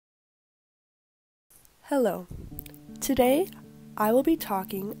Hello. Today, I will be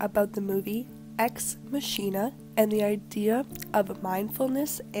talking about the movie Ex Machina and the idea of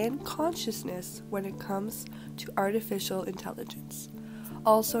mindfulness and consciousness when it comes to artificial intelligence,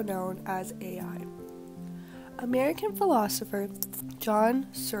 also known as AI. American philosopher John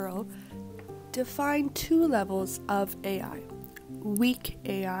Searle defined two levels of AI. Weak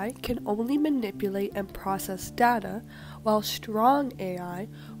AI can only manipulate and process data, while strong AI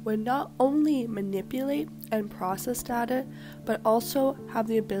would not only manipulate and process data, but also have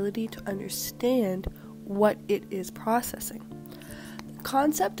the ability to understand what it is processing. The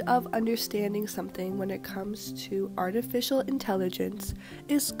concept of understanding something when it comes to artificial intelligence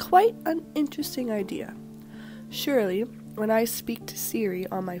is quite an interesting idea. Surely, when I speak to Siri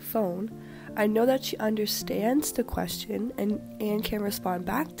on my phone, I know that she understands the question and can respond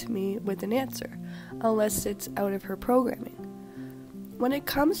back to me with an answer, unless it's out of her programming. When it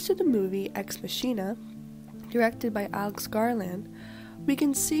comes to the movie Ex Machina, directed by Alex Garland, we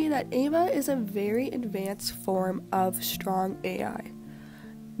can see that Ava is a very advanced form of strong AI.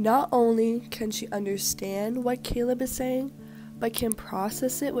 Not only can she understand what Caleb is saying, but can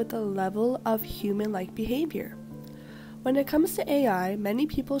process it with a level of human-like behavior. When it comes to AI, many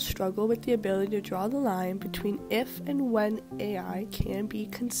people struggle with the ability to draw the line between if and when AI can be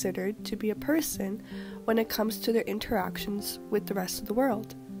considered to be a person when it comes to their interactions with the rest of the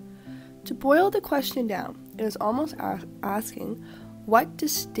world. To boil the question down, it is almost asking what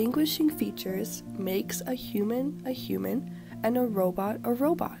distinguishing features makes a human and a robot a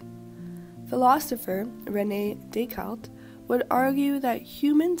robot. Philosopher René Descartes would argue that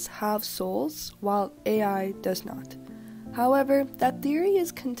humans have souls while AI does not. However, that theory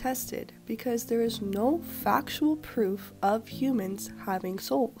is contested because there is no factual proof of humans having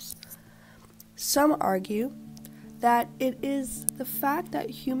souls. Some argue that it is the fact that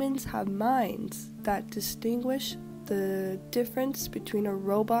humans have minds that distinguish the difference between a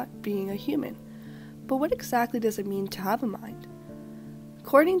robot being a human. But what exactly does it mean to have a mind?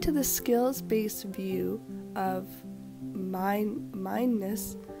 According to the skills-based view of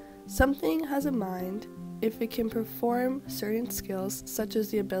mindness, something has a mind if it can perform certain skills such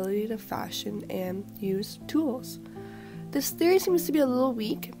as the ability to fashion and use tools. This theory seems to be a little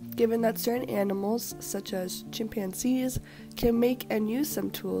weak, given that certain animals, such as chimpanzees, can make and use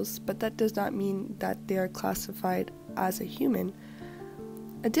some tools, but that does not mean that they are classified as a human.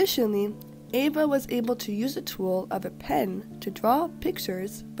 Additionally, Ava was able to use a tool of a pen to draw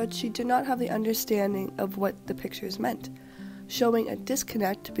pictures, but she did not have the understanding of what the pictures meant, showing a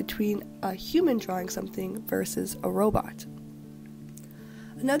disconnect between a human drawing something versus a robot.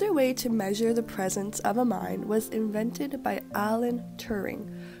 Another way to measure the presence of a mind was invented by Alan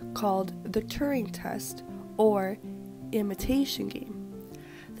Turing, called the Turing test or imitation game.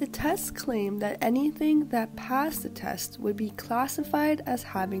 The test claimed that anything that passed the test would be classified as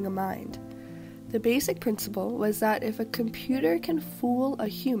having a mind. The basic principle was that if a computer can fool a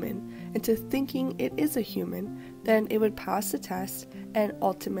human into thinking it is a human, then it would pass the test and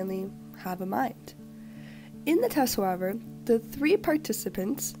ultimately have a mind. In the test, however, the three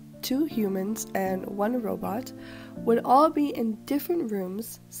participants, 2 humans and 1 robot, would all be in different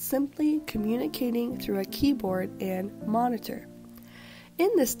rooms, simply communicating through a keyboard and monitor. In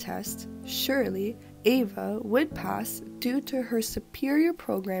this test, surely Ava would pass due to her superior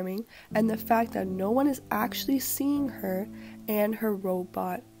programming and the fact that no one is actually seeing her and her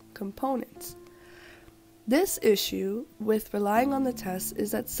robot components. This issue with relying on the test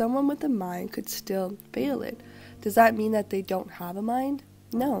is that someone with a mind could still fail it. Does that mean that they don't have a mind?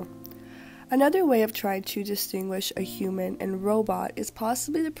 No. Another way of trying to distinguish a human and robot is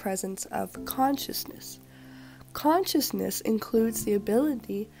possibly the presence of consciousness. Consciousness includes the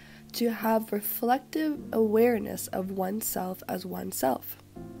ability to have reflective awareness of oneself as oneself.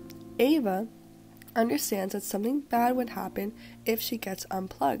 Ava understands that something bad would happen if she gets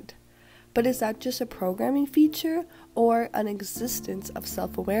unplugged. But is that just a programming feature or an existence of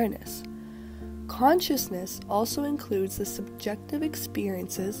self-awareness? Consciousness also includes the subjective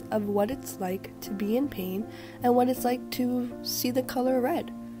experiences of what it's like to be in pain and what it's like to see the color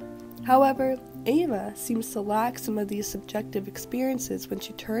red. However, Ava seems to lack some of these subjective experiences when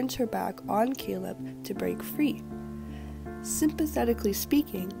she turns her back on Caleb to break free. Sympathetically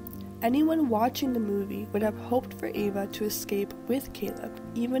speaking, anyone watching the movie would have hoped for Ava to escape with Caleb,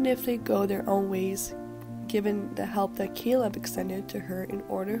 even if they go their own ways, given the help that Caleb extended to her in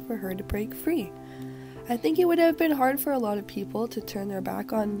order for her to break free. I think it would have been hard for a lot of people to turn their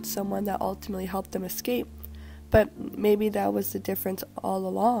back on someone that ultimately helped them escape, but maybe that was the difference all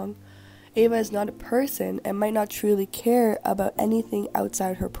along. Ava is not a person and might not truly care about anything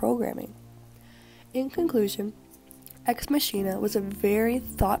outside her programming. In conclusion, Ex Machina was a very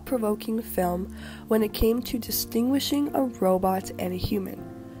thought-provoking film when it came to distinguishing a robot and a human.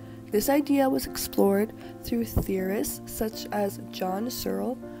 This idea was explored through theorists such as John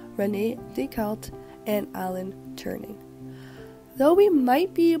Searle, René Descartes, and Alan Turing. Though we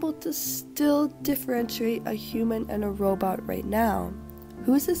might be able to still differentiate a human and a robot right now,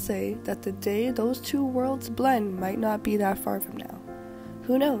 who's to say that the day those two worlds blend might not be that far from now?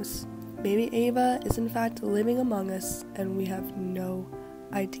 Who knows? Maybe Ava is in fact living among us and we have no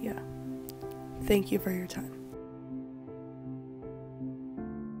idea. Thank you for your time.